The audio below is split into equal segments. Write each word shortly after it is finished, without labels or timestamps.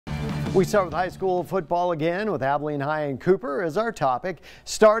We start with high school football again with Abilene High and Cooper as our topic,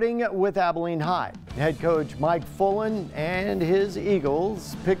 starting with Abilene High. Head coach Mike Fullen and his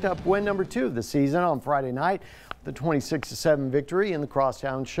Eagles picked up win number 2 of the season on Friday night, the 26-7 victory in the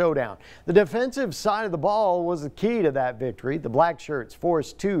Crosstown Showdown. The defensive side of the ball was the key to that victory. The Black Shirts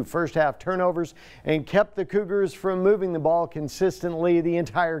forced 2 first-half turnovers and kept the Cougars from moving the ball consistently the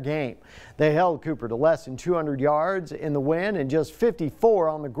entire game. They held Cooper to less than 200 yards in the win and just 54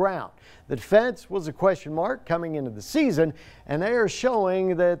 on the ground. The defense was a question mark coming into the season, and they are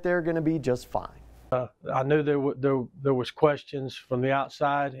showing that they're going to be just fine. I knew there was questions from the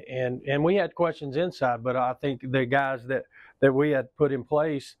outside, and we had questions inside, but I think the guys that we had put in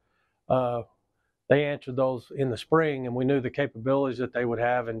place, they answered those in the spring, and we knew the capabilities that they would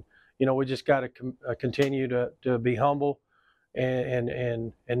have. And you know, we just got to continue to be humble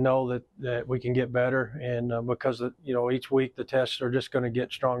and know that we can get better. And because you know, each week the tests are just going to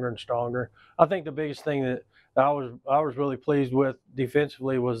get stronger and stronger. I think the biggest thing that I was really pleased with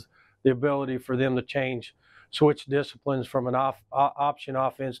defensively was the ability for them to switch disciplines from an option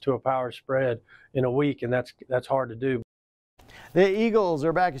offense to a power spread in a week, and that's hard to do. The Eagles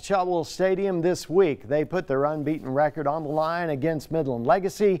are back at Shotwell Stadium this week. They put their unbeaten record on the line against Midland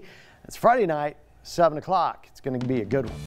Legacy. It's Friday night, 7 o'clock. It's going to be a good one.